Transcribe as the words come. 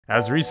I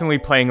was recently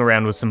playing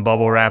around with some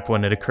bubble wrap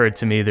when it occurred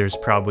to me there's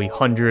probably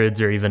hundreds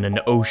or even an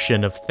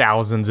ocean of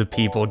thousands of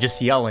people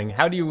just yelling,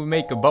 how do you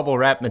make a bubble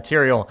wrap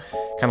material?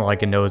 Kind of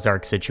like a Noah's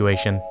Ark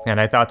situation.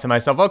 And I thought to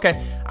myself,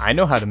 okay, I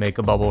know how to make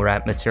a bubble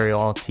wrap material.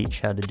 I'll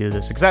teach how to do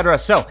this, etc.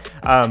 So,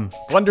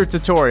 Blender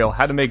tutorial,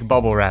 how to make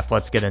bubble wrap.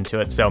 Let's get into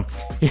it. So,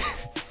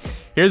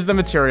 here's the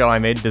material I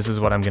made. This is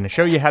what I'm going to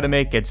show you how to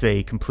make. It's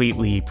a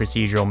completely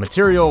procedural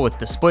material with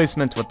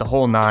displacement, with the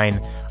whole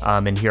nine,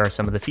 and here are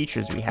some of the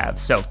features we have.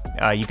 So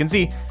you can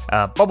see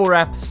bubble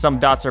wrap, some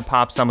dots are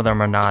popped, some of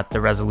them are not.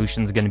 The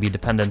resolution is going to be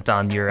dependent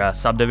on your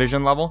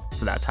subdivision level,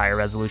 so that's higher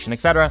resolution,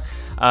 etc.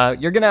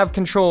 You're going to have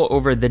control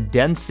over the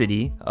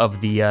density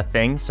of the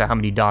thing, so how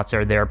many dots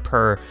are there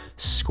per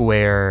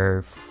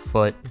square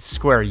foot,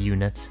 square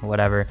unit,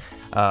 whatever,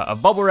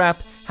 of bubble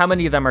wrap. How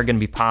many of them are going to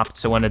be popped?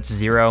 So when it's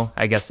 0,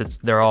 I guess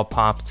they're all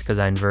popped because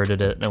I inverted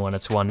it. And when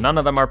it's 1, none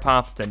of them are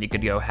popped. And you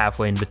could go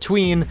halfway in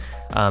between.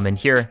 And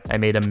here I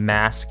made a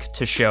mask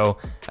to show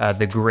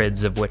the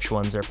grids of which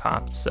ones are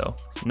popped. So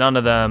none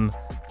of them,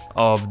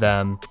 all of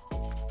them,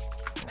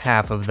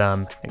 half of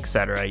them,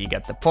 etc. You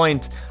get the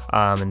point.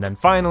 And then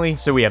finally,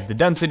 so we have the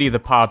density, the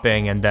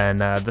popping, and then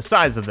the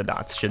size of the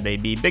dots. Should they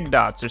be big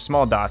dots or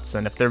small dots?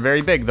 And if they're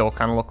very big, they'll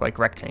kind of look like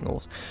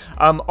rectangles.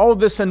 All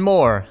this and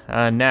more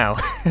now.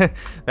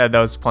 that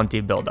was plenty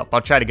of build up.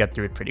 I'll try to get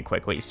through it pretty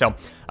quickly. So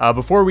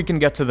before we can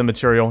get to the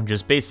material,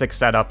 just basic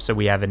setup. So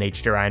we have an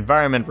HDRI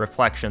environment,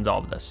 reflections, all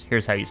of this.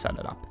 Here's how you set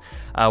it up.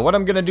 What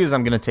I'm going to do is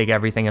I'm going to take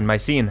everything in my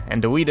scene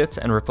and delete it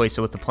and replace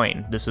it with the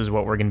plane. This is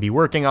what we're going to be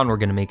working on. We're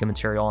going to make a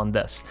material on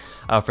this.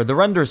 For the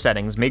render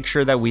settings, make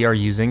sure that we are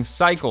using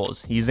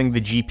cycles, using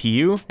the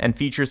GPU, and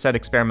feature set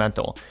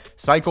experimental.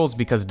 Cycles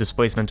because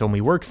displacement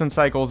only works in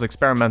cycles,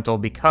 experimental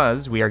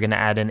because we are going to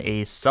add in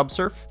a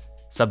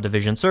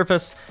subdivision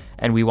surface,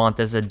 and we want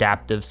this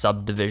adaptive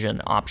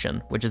subdivision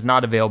option, which is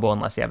not available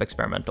unless you have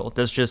experimental.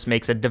 This just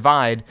makes it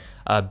divide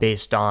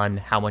based on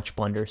how much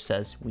Blender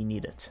says we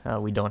need it.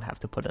 We don't have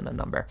to put in a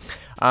number.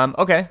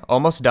 Okay,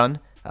 almost done.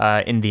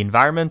 In the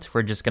environment,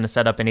 we're just going to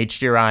set up an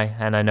HDRI,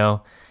 and I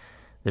know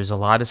there's a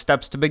lot of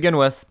steps to begin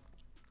with,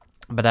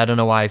 but I don't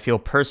know why I feel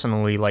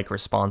personally like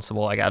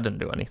responsible, like I didn't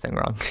do anything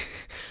wrong.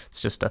 It's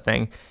just a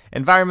thing.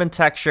 Environment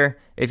texture,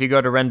 if you go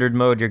to rendered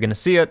mode, you're gonna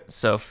see it.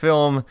 So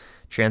film,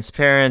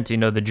 transparent, you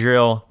know the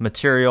drill,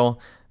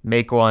 material,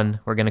 make one.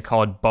 We're gonna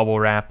call it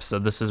bubble wrap. So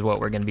this is what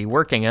we're gonna be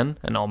working in,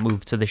 and I'll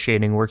move to the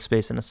shading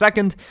workspace in a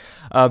second.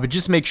 But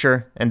just make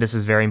sure, and this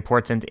is very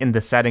important, in the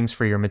settings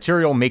for your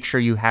material, make sure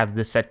you have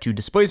this set to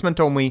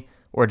displacement only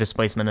or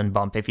displacement and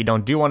bump. If you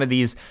don't do one of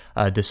these,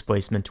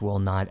 displacement will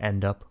not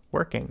end up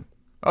working.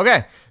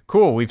 Okay,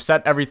 cool. We've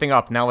set everything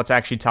up. Now let's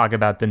actually talk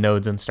about the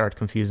nodes and start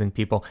confusing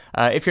people.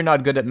 If you're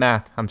not good at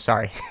math, I'm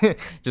sorry.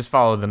 Just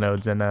follow the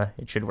nodes and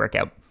it should work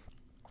out.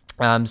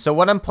 So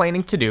what I'm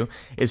planning to do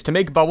is to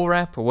make bubble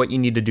wrap, what you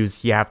need to do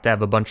is you have to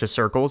have a bunch of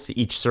circles.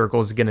 Each circle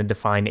is going to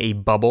define a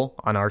bubble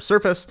on our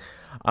surface.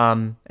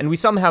 And we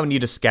somehow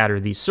need to scatter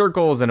these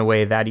circles in a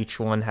way that each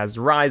one has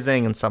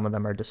rising and some of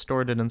them are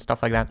distorted and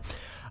stuff like that.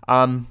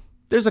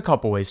 There's a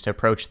couple ways to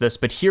approach this,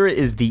 but here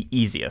is the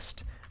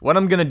easiest. What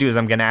I'm going to do is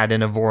I'm going to add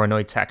in a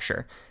Voronoi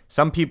texture.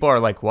 Some people are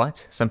like,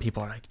 what? Some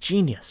people are like,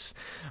 genius.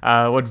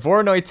 What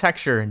Voronoi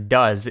texture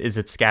does is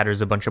it scatters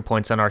a bunch of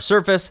points on our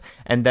surface,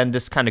 and then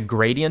this kind of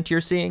gradient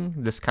you're seeing,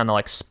 this kind of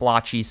like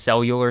splotchy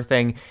cellular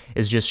thing,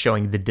 is just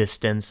showing the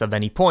distance of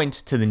any point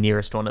to the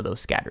nearest one of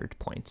those scattered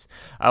points.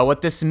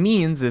 What this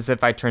means is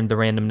if I turn the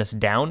randomness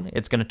down,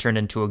 it's going to turn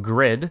into a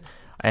grid,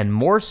 and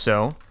more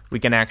so, we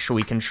can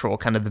actually control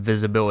kind of the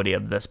visibility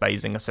of this by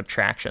using a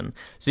subtraction.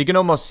 So you can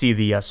almost see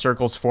the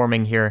circles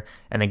forming here.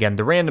 And again,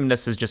 the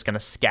randomness is just going to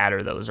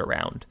scatter those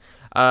around.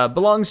 But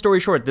long story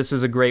short, this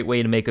is a great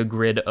way to make a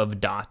grid of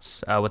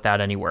dots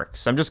without any work.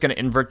 So I'm just going to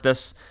invert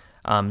this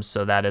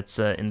so that it's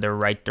in the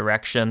right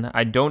direction.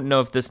 I don't know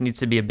if this needs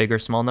to be a big or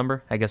small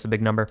number. I guess a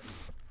big number.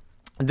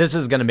 This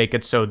is going to make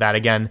it so that,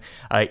 again,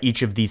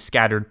 each of these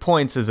scattered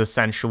points is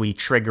essentially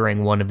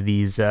triggering one of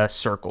these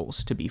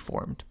circles to be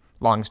formed.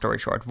 Long story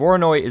short,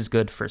 Voronoi is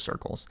good for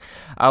circles.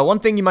 One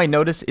thing you might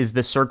notice is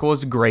the circle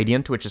is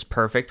gradient, which is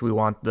perfect. We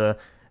want the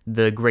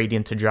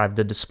gradient to drive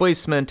the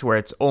displacement, where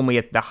it's only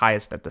at the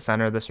highest at the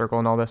center of the circle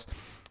and all this.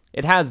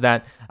 It has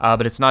that,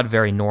 but it's not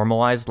very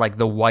normalized. Like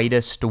the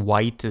whitest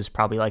white is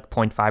probably like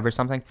 0.5 or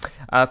something.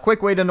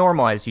 Quick way to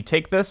normalize, you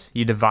take this,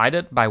 you divide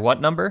it by what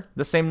number?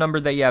 The same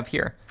number that you have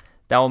here.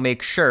 That will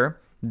make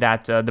sure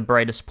that the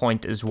brightest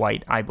point is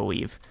white, I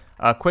believe.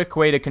 A quick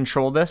way to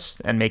control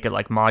this and make it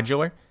like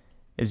modular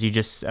is you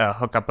just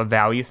hook up a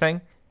value thing,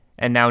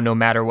 and now no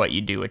matter what you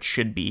do, it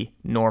should be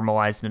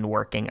normalized and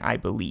working, I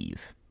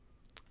believe.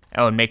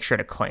 Oh, and make sure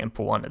to clamp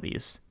one of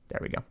these. There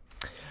we go.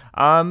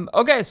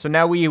 Okay, so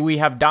now we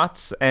have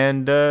dots,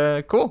 and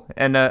cool.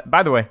 And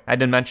by the way, I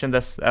didn't mention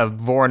this,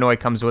 Voronoi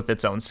comes with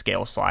its own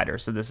scale slider,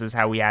 so this is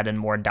how we add in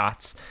more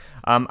dots.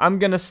 I'm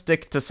going to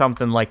stick to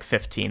something like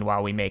 15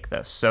 while we make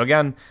this. So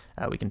again,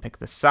 we can pick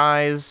the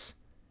size,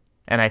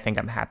 and I think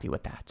I'm happy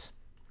with that.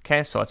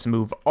 Okay, so let's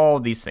move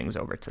all these things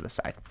over to the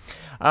side.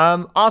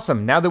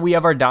 Awesome. Now that we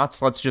have our dots,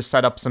 let's just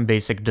set up some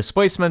basic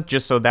displacement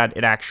just so that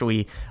it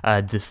actually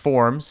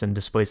deforms and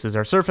displaces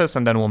our surface,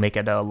 and then we'll make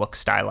it look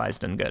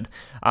stylized and good.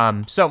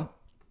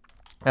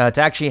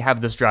 To actually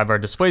have this drive our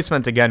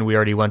displacement, again, we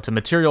already went to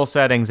material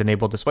settings,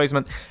 enable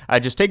displacement.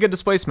 Just take a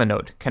displacement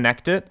node,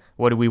 connect it.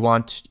 What do we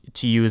want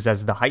to use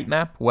as the height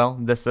map? Well,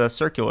 this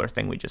circular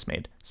thing we just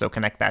made. So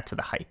connect that to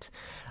the height.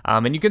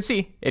 And you can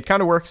see it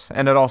kind of works,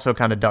 and it also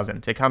kind of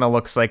doesn't. It kind of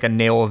looks like a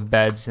nail of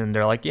beds, and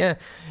they're like, yeah,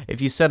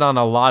 if you sit on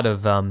a lot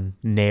of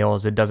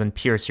nails, it doesn't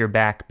pierce your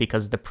back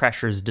because the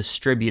pressure is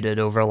distributed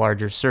over a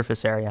larger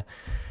surface area.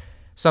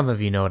 Some of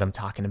you know what I'm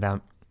talking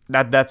about.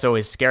 That's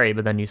always scary,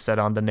 but then you sit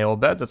on the nail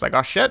beds, it's like,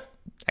 oh shit,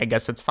 I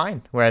guess it's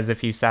fine. Whereas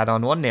if you sat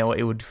on one nail,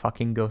 it would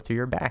fucking go through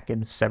your back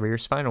and sever your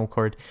spinal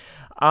cord.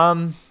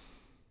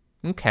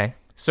 Okay,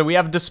 so we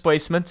have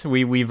displacement.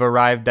 We've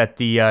arrived at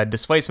the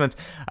displacement.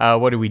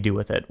 What do we do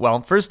with it?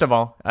 Well, first of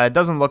all, it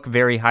doesn't look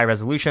very high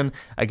resolution.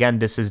 Again,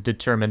 this is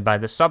determined by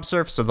the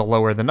subsurf, so the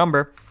lower the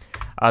number,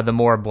 the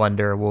more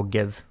Blender will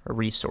give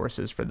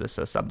resources for this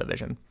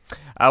subdivision.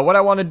 What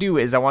I want to do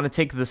is I want to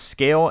take the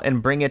scale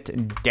and bring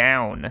it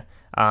down.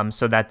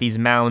 So that these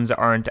mounds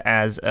aren't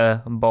as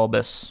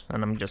bulbous.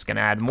 And I'm just going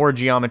to add more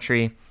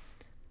geometry,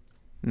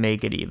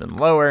 make it even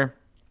lower.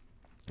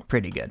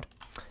 Pretty good.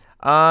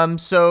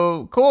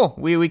 So cool.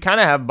 We kind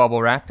of have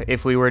bubble wrap.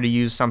 If we were to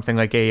use something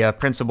like a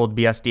principled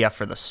BSDF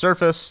for the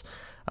surface,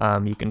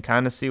 you can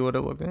kind of see what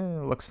it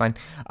looks fine.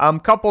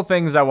 Couple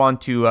things I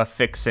want to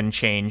fix and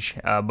change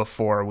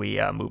before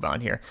we move on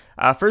here.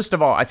 First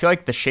of all, I feel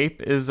like the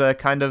shape is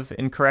kind of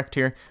incorrect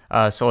here,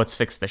 so let's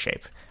fix the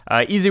shape.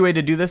 Easy way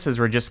to do this is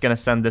we're just going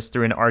to send this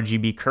through an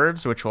RGB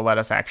curves, which will let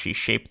us actually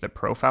shape the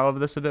profile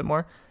of this a bit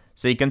more.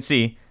 So you can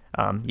see,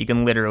 you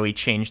can literally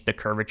change the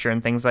curvature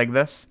and things like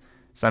this.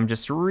 So I'm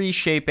just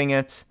reshaping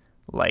it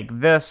like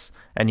this,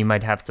 and you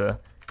might have to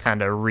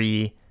kind of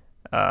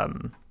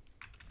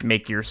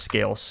make your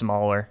scale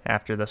smaller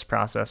after this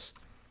process.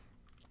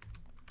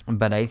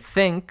 But I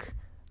think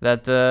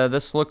that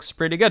this looks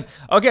pretty good.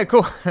 Okay,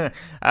 cool.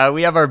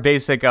 We have our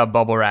basic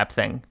bubble wrap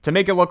thing. To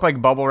make it look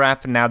like bubble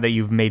wrap, now that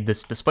you've made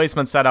this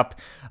displacement setup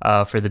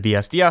for the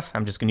BSDF,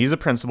 I'm just gonna use a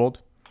principled.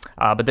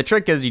 But the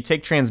trick is you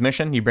take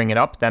transmission, you bring it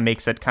up, that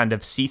makes it kind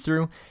of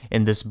see-through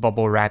in this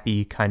bubble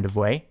wrappy kind of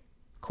way.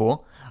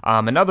 Cool.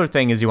 Another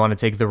thing is you want to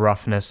take the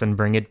roughness and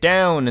bring it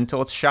down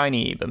until it's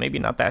shiny, but maybe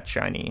not that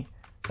shiny.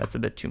 That's a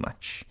bit too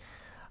much.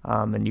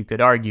 And you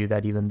could argue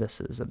that even this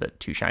is a bit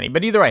too shiny.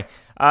 But either way,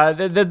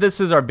 this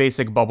is our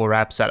basic bubble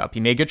wrap setup.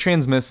 You make it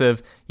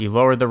transmissive, you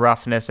lower the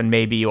roughness, and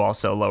maybe you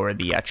also lower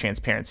the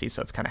transparency,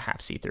 so it's kind of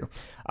half see-through.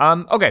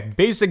 Okay,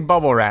 basic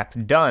bubble wrap,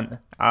 done.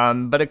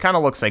 But it kind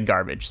of looks like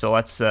garbage, so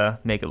let's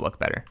make it look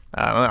better.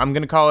 I'm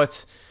going to call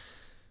it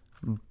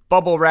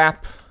bubble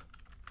wrap,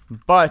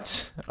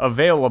 but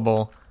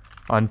available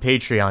on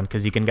Patreon,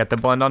 because you can get the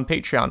blend on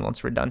Patreon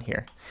once we're done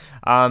here.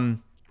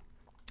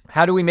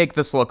 How do we make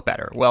this look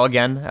better? Well,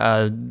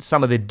 again,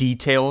 some of the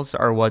details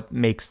are what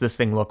makes this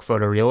thing look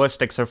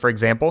photorealistic. So, for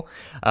example,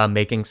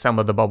 making some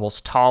of the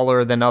bubbles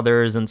taller than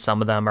others, and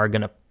some of them are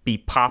going to be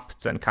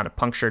popped and kind of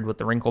punctured with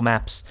the wrinkle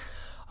maps.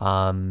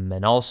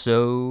 And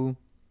also,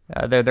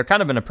 they're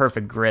kind of in a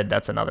perfect grid.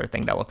 That's another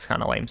thing that looks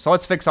kind of lame. So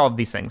let's fix all of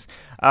these things.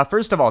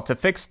 First of all, to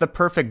fix the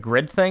perfect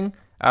grid thing,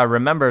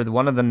 remember,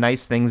 one of the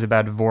nice things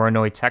about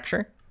Voronoi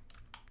texture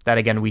that,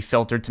 again, we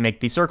filtered to make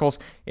these circles,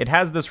 it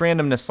has this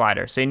randomness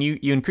slider. So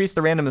you increase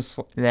the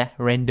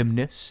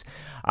randomness.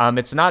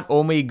 It's not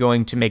only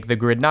going to make the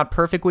grid not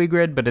perfectly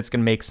grid, but it's going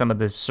to make some of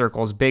the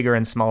circles bigger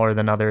and smaller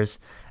than others.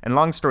 And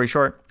long story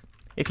short,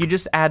 if you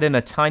just add in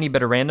a tiny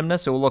bit of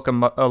randomness, it will look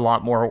a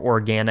lot more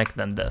organic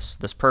than this.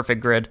 This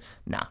perfect grid,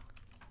 nah.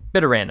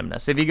 Bit of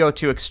randomness. If you go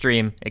too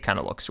extreme, it kind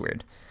of looks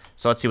weird.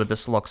 So let's see what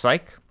this looks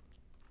like.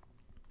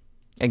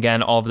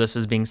 Again, all of this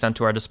is being sent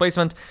to our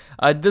displacement.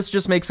 This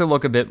just makes it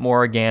look a bit more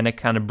organic,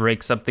 kind of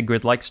breaks up the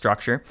grid-like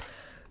structure.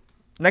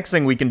 Next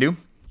thing we can do,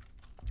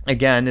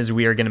 again, is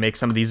we are going to make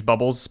some of these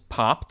bubbles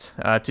popped.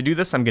 To do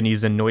this, I'm going to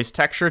use a noise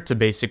texture to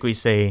basically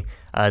say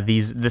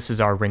this is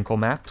our wrinkle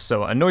map.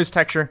 So a noise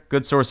texture,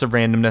 good source of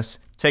randomness.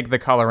 Take the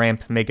color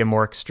ramp, make it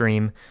more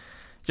extreme,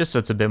 just so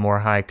it's a bit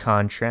more high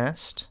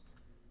contrast.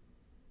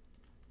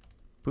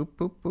 Boop,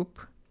 boop, boop.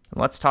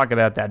 Let's talk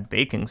about that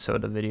baking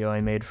soda video I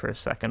made for a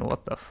second.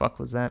 What the fuck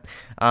was that?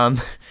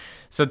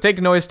 So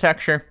take noise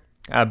texture,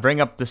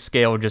 bring up the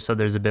scale just so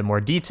there's a bit more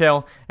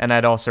detail, and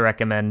I'd also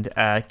recommend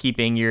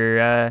keeping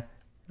your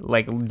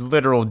like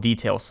literal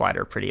detail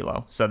slider pretty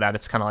low so that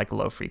it's kind of like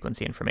low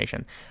frequency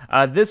information.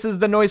 This is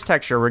the noise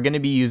texture we're going to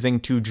be using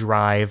to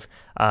drive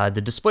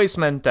the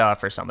displacement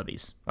for some of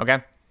these,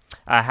 okay?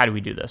 How do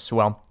we do this?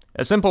 Well,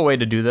 a simple way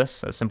to do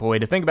this, a simple way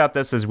to think about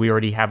this is we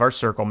already have our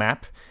circle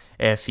map.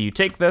 If you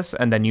take this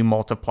and then you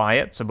multiply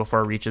it, so before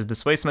it reaches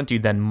displacement, you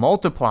then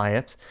multiply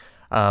it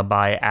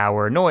by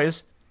our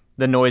noise,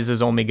 the noise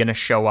is only going to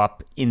show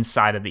up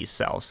inside of these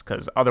cells,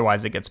 because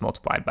otherwise it gets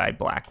multiplied by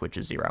black, which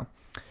is 0.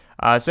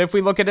 So if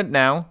we look at it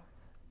now,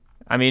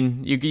 I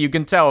mean, you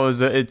can tell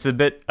it's a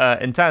bit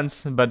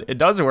intense, but it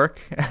does work,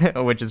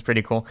 which is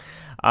pretty cool.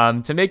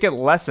 To make it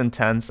less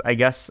intense, I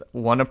guess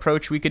one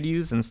approach we could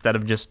use, instead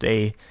of just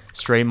a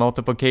straight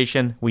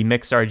multiplication, we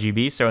mix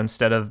RGB. So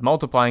instead of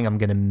multiplying, I'm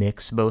going to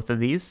mix both of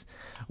these.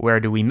 Where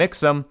do we mix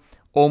them?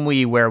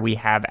 Only where we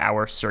have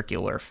our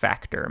circular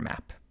factor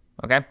map,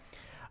 okay?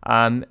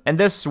 And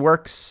this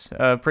works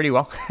pretty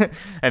well.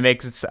 It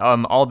makes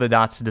all the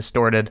dots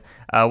distorted.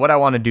 What I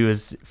want to do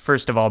is,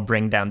 first of all,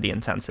 bring down the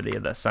intensity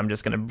of this. So I'm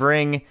just going to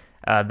bring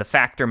the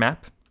factor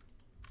map,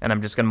 and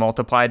I'm just going to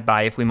multiply it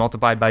by, if we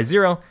multiply it by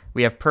 0,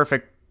 we have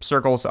perfect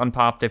circles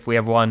unpopped. If we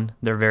have 1,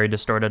 they're very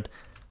distorted.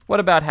 What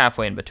about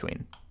halfway in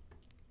between?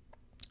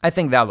 I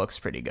think that looks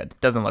pretty good.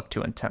 Doesn't look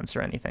too intense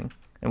or anything.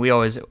 And we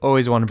always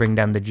want to bring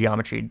down the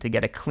geometry to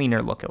get a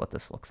cleaner look at what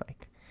this looks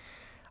like.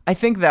 I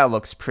think that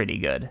looks pretty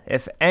good.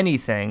 If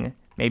anything,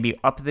 maybe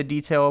up the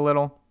detail a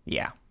little.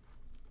 Yeah.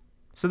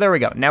 So there we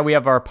go. Now we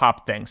have our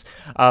popped things.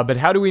 But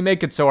how do we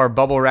make it so our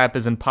bubble wrap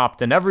isn't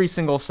popped in every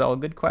single cell?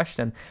 Good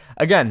question.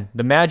 Again,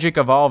 the magic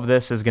of all of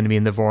this is going to be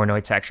in the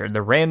Voronoi texture.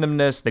 The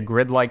randomness, the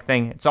grid-like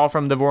thing, it's all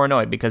from the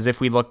Voronoi, because if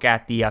we look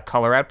at the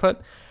color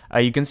output,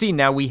 you can see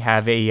now we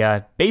have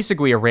a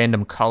basically a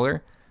random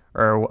color,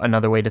 or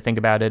another way to think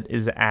about it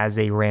is as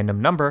a random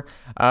number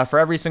for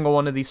every single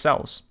one of these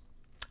cells.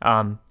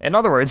 In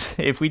other words,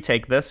 if we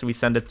take this, we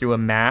send it through a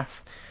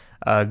math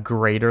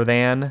greater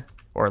than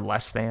or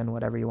less than,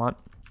 whatever you want.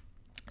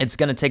 It's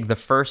going to take the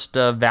first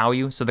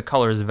value, so the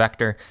color is a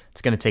vector.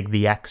 It's going to take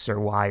the x or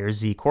y or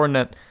z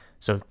coordinate,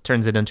 so it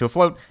turns it into a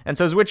float, and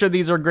says which of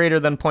these are greater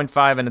than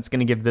 0.5, and it's going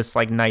to give this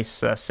like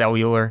nice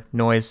cellular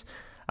noise.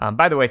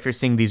 By the way, if you're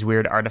seeing these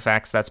weird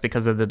artifacts, that's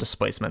because of the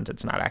displacement.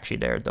 It's not actually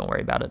there, don't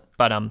worry about it.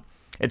 But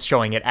it's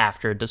showing it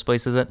after it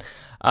displaces it.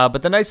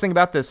 But the nice thing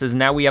about this is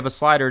now we have a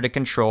slider to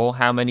control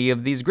how many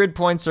of these grid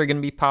points are going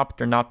to be popped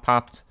or not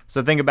popped.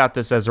 So think about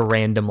this as a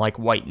random like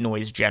white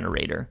noise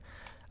generator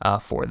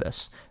for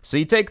this. So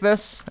you take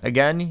this,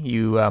 again,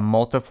 you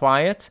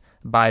multiply it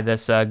by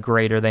this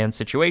greater than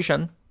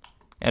situation.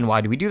 And why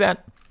do we do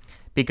that?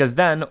 Because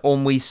then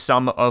only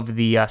some of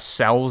the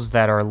cells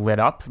that are lit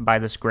up by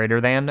this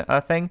greater than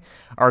thing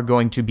are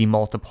going to be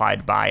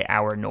multiplied by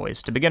our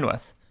noise to begin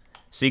with.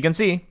 So you can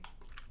see,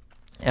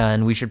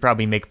 and we should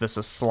probably make this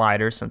a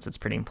slider since it's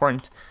pretty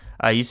important.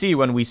 You see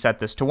when we set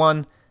this to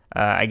 1,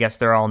 I guess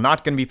they're all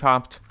not going to be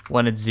popped.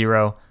 When it's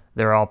 0,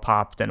 they're all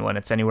popped. And when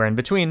it's anywhere in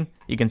between,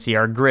 you can see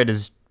our grid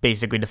is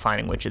basically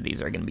defining which of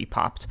these are going to be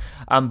popped.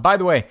 By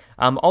the way,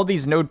 all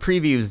these node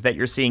previews that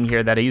you're seeing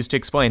here that I used to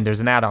explain, there's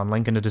an add-on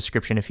link in the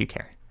description if you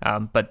care.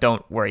 But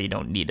don't worry, you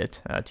don't need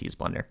it to use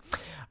Blender.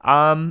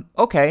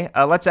 Okay,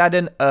 let's add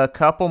in a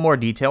couple more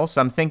details.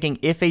 So I'm thinking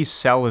if a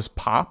cell is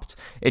popped,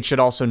 it should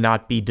also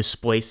not be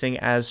displacing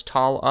as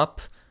tall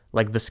up,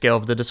 like the scale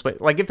of the display.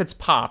 Like if it's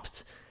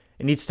popped,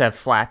 it needs to have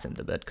flattened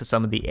a bit because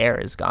some of the air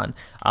is gone.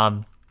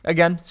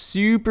 Again,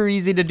 super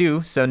easy to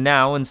do. So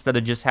now instead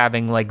of just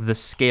having like the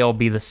scale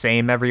be the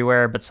same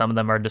everywhere, but some of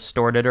them are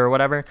distorted or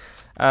whatever,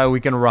 we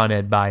can run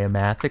it by a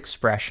math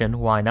expression.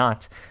 Why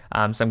not?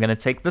 So I'm going to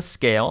take the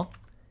scale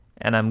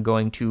and I'm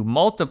going to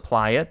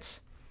multiply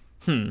it.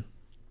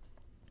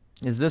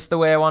 Is this the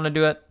way I want to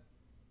do it?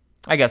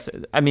 I guess,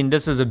 I mean,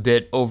 this is a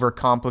bit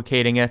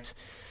overcomplicating it.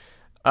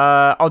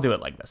 I'll do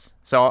it like this.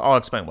 So I'll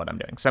explain what I'm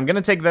doing. So I'm going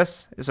to take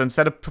this. So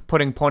instead of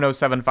putting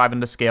 0.075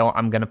 into scale,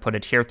 I'm going to put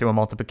it here through a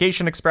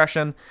multiplication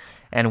expression.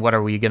 And what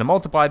are we going to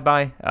multiply it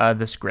by?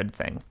 This grid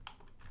thing,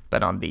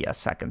 but on the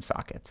second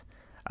socket.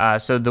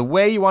 So the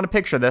way you want to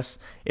picture this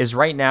is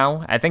right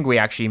now, I think we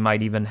actually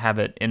might even have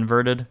it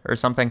inverted or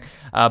something.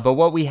 But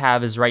what we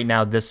have is right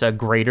now this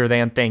greater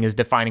than thing is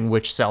defining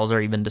which cells are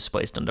even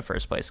displaced in the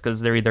first place, because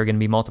they're either going to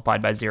be multiplied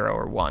by 0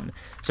 or 1.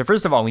 So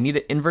first of all, we need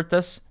to invert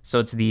this. So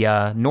it's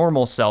the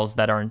normal cells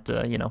that aren't,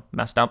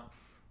 messed up.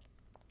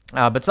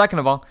 But second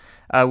of all,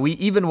 we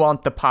even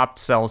want the popped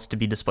cells to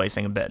be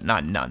displacing a bit,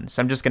 not none.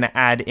 So I'm just going to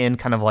add in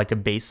kind of like a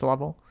base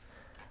level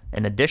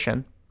in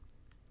addition.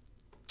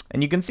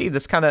 And you can see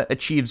this kind of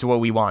achieves what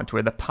we want,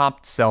 where the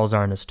popped cells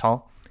aren't as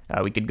tall.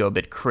 We could go a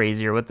bit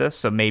crazier with this,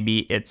 so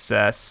maybe it's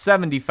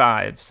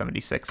 75,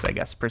 76, I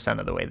guess, %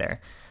 of the way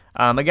there.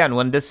 Again,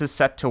 when this is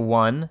set to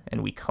 1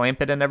 and we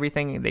clamp it and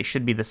everything, they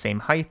should be the same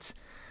height.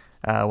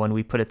 When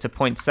we put it to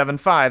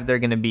 0.75, they're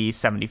going to be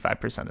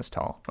 75% as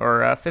tall,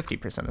 or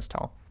 50% as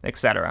tall,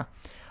 etc.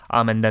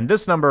 And then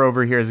this number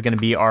over here is going to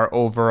be our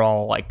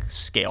overall like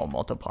scale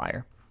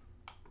multiplier.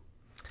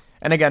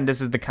 And again, this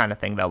is the kind of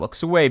thing that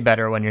looks way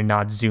better when you're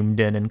not zoomed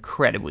in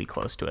incredibly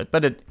close to it,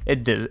 but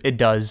it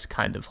does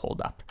kind of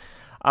hold up.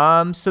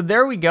 So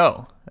there we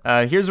go.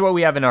 Here's what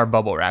we have in our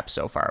bubble wrap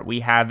so far.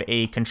 We have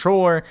a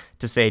controller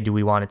to say, do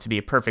we want it to be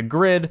a perfect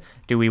grid?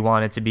 Do we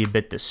want it to be a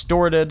bit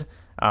distorted?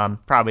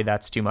 Probably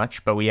that's too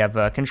much, but we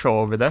have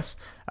control over this.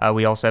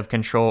 We also have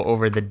control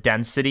over the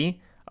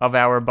density of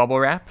our bubble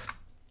wrap.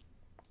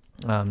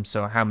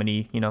 So how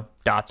many,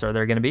 dots are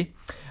there going to be?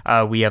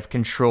 We have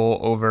control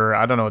over,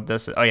 I don't know what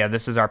this is. Oh yeah,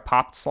 this is our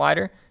popped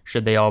slider.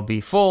 Should they all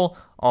be full,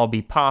 all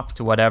be popped,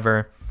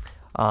 whatever.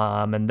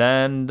 And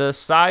then the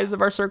size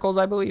of our circles,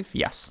 I believe.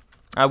 Yes.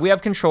 We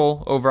have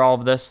control over all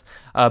of this,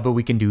 but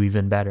we can do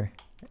even better.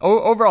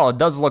 Overall, it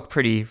does look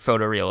pretty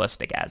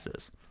photorealistic as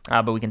is,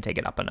 but we can take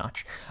it up a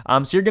notch.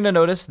 So you're going to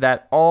notice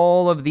that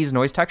all of these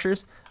noise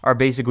textures are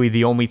basically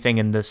the only thing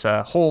in this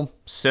whole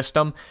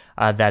system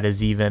that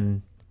is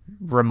even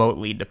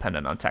remotely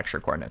dependent on texture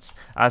coordinates.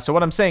 So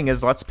what I'm saying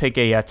is let's pick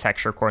a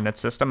texture coordinate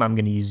system. I'm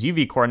going to use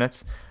UV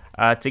coordinates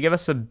to give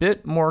us a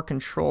bit more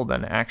control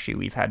than actually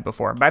we've had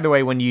before. By the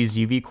way, when you use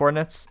UV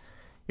coordinates,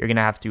 you're going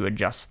to have to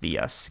adjust the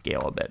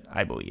scale a bit,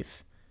 I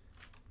believe.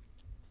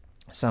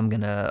 So I'm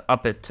going to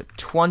up it to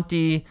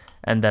 20,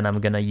 and then I'm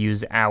going to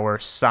use our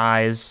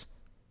size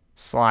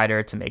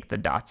slider to make the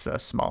dots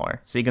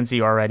smaller. So you can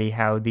see already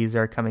how these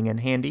are coming in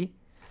handy.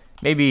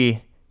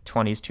 Maybe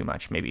 20 is too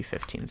much, maybe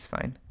 15 is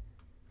fine.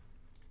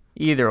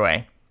 Either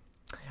way.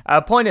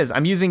 Point is,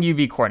 I'm using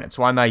UV coordinates.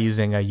 Why am I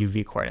using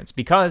UV coordinates?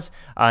 Because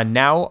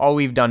now all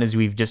we've done is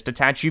we've just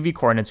attached UV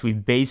coordinates.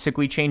 We've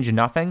basically changed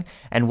nothing.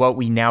 And what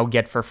we now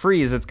get for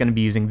free is it's going to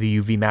be using the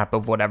UV map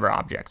of whatever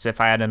object. So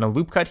if I add in a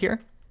loop cut here,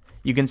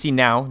 you can see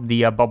now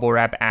the bubble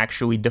wrap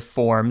actually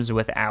deforms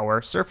with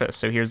our surface.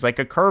 So here's like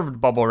a curved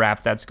bubble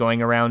wrap that's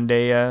going around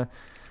a,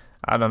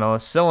 I don't know, a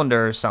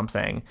cylinder or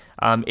something.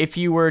 If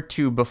you were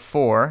to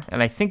before,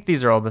 and I think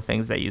these are all the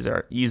things that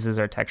uses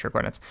our texture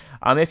coordinates.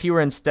 If you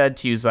were instead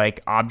to use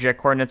like object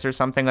coordinates or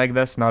something like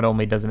this, not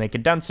only does it make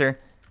it denser,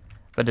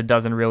 but it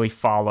doesn't really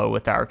follow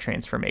with our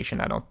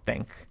transformation, I don't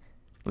think.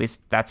 At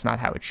least that's not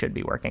how it should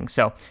be working.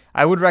 So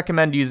I would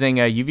recommend using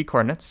UV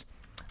coordinates.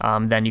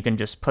 Then you can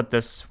just put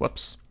this,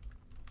 whoops,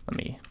 let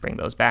me bring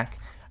those back.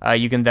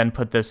 You can then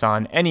put this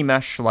on any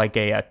mesh like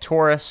a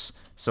torus.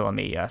 So let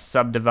me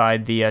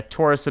subdivide the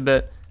torus a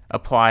bit,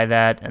 apply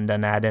that, and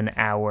then add in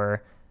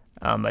our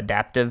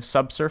adaptive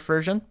subsurf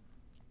version.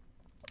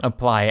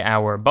 Apply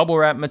our bubble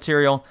wrap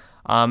material,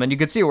 and you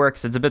can see it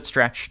works. It's a bit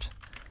stretched,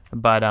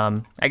 but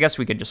I guess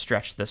we could just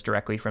stretch this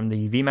directly from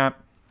the UV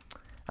map.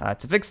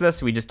 To fix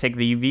this, we just take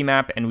the UV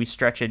map and we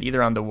stretch it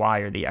either on the Y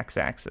or the X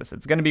axis.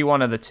 It's going to be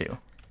one of the two.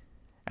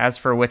 As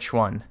for which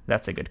one,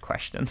 that's a good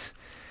question.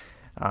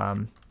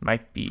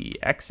 Might be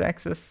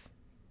X-axis.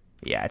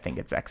 Yeah, I think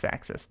it's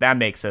X-axis. That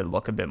makes it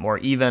look a bit more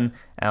even,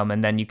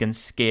 and then you can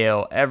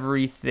scale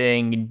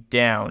everything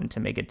down to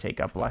make it take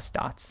up less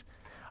dots.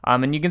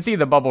 And you can see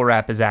the bubble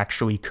wrap is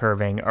actually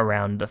curving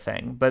around the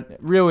thing, but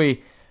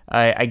really,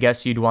 I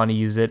guess you'd want to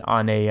use it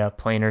on a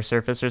planar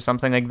surface or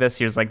something like this.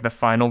 Here's like the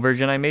final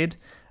version I made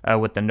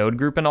with the node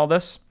group and all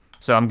this.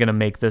 So I'm going to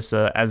make this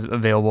as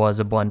available as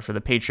a blend for the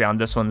Patreon.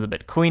 This one's a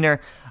bit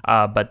cleaner,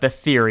 but the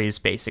theory is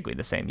basically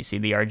the same. You see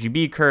the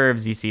RGB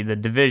curves, you see the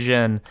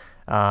division.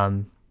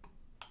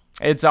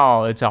 It's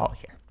all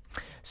here.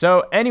 So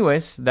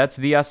anyways, that's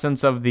the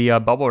essence of the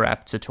bubble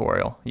wrap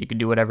tutorial. You can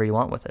do whatever you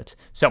want with it.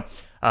 So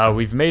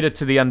we've made it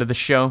to the end of the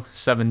show,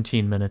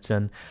 17 minutes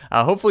in.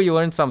 Hopefully you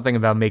learned something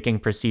about making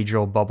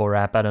procedural bubble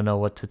wrap. I don't know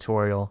what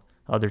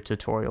other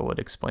tutorial would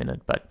explain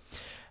it, but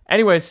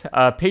anyways,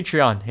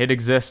 Patreon, it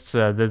exists.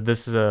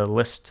 This is a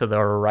list to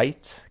the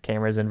right.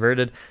 Camera's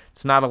inverted.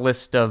 It's not a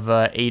list of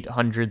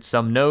 800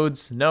 some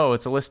nodes. No,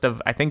 it's a list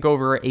of, I think,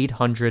 over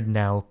 800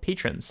 now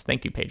patrons.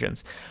 Thank you,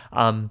 patrons.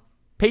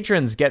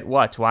 Patrons get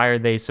what? Why are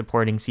they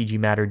supporting CG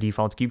Matter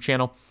Default Cube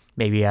channel?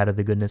 Maybe out of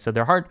the goodness of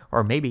their heart,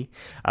 or maybe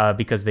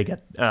because they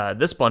get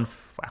this bun.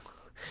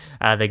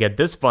 They get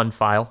this bun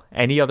file,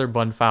 any other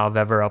bun file I've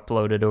ever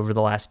uploaded over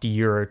the last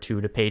year or two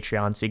to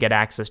Patreon. So you get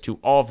access to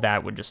all of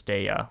that with just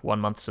a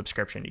 1-month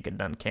subscription. You can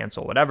then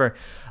cancel whatever.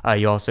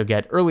 You also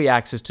get early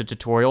access to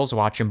tutorials,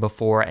 watch them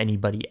before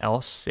anybody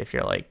else. If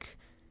you're like,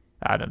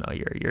 I don't know,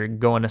 you're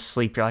going to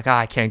sleep, you're like,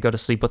 I can't go to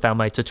sleep without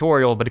my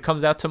tutorial, but it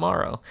comes out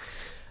tomorrow.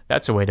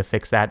 That's a way to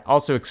fix that.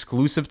 Also,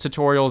 exclusive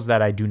tutorials that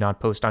I do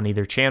not post on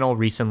either channel.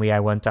 Recently, I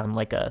went on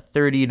like a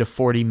 30 to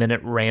 40 minute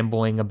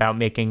rambling about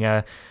making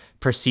a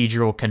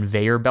procedural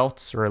conveyor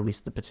belts, or at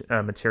least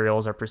the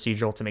materials are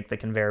procedural to make the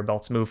conveyor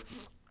belts move.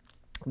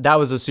 That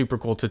was a super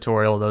cool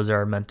tutorial. Those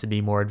are meant to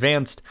be more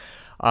advanced.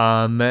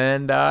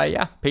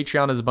 Yeah,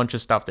 Patreon is a bunch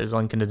of stuff. There's a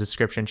link in the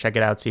description. Check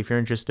it out, see if you're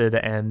interested.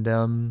 And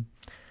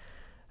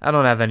I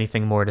don't have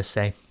anything more to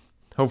say.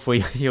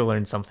 Hopefully you'll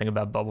learn something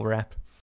about bubble wrap.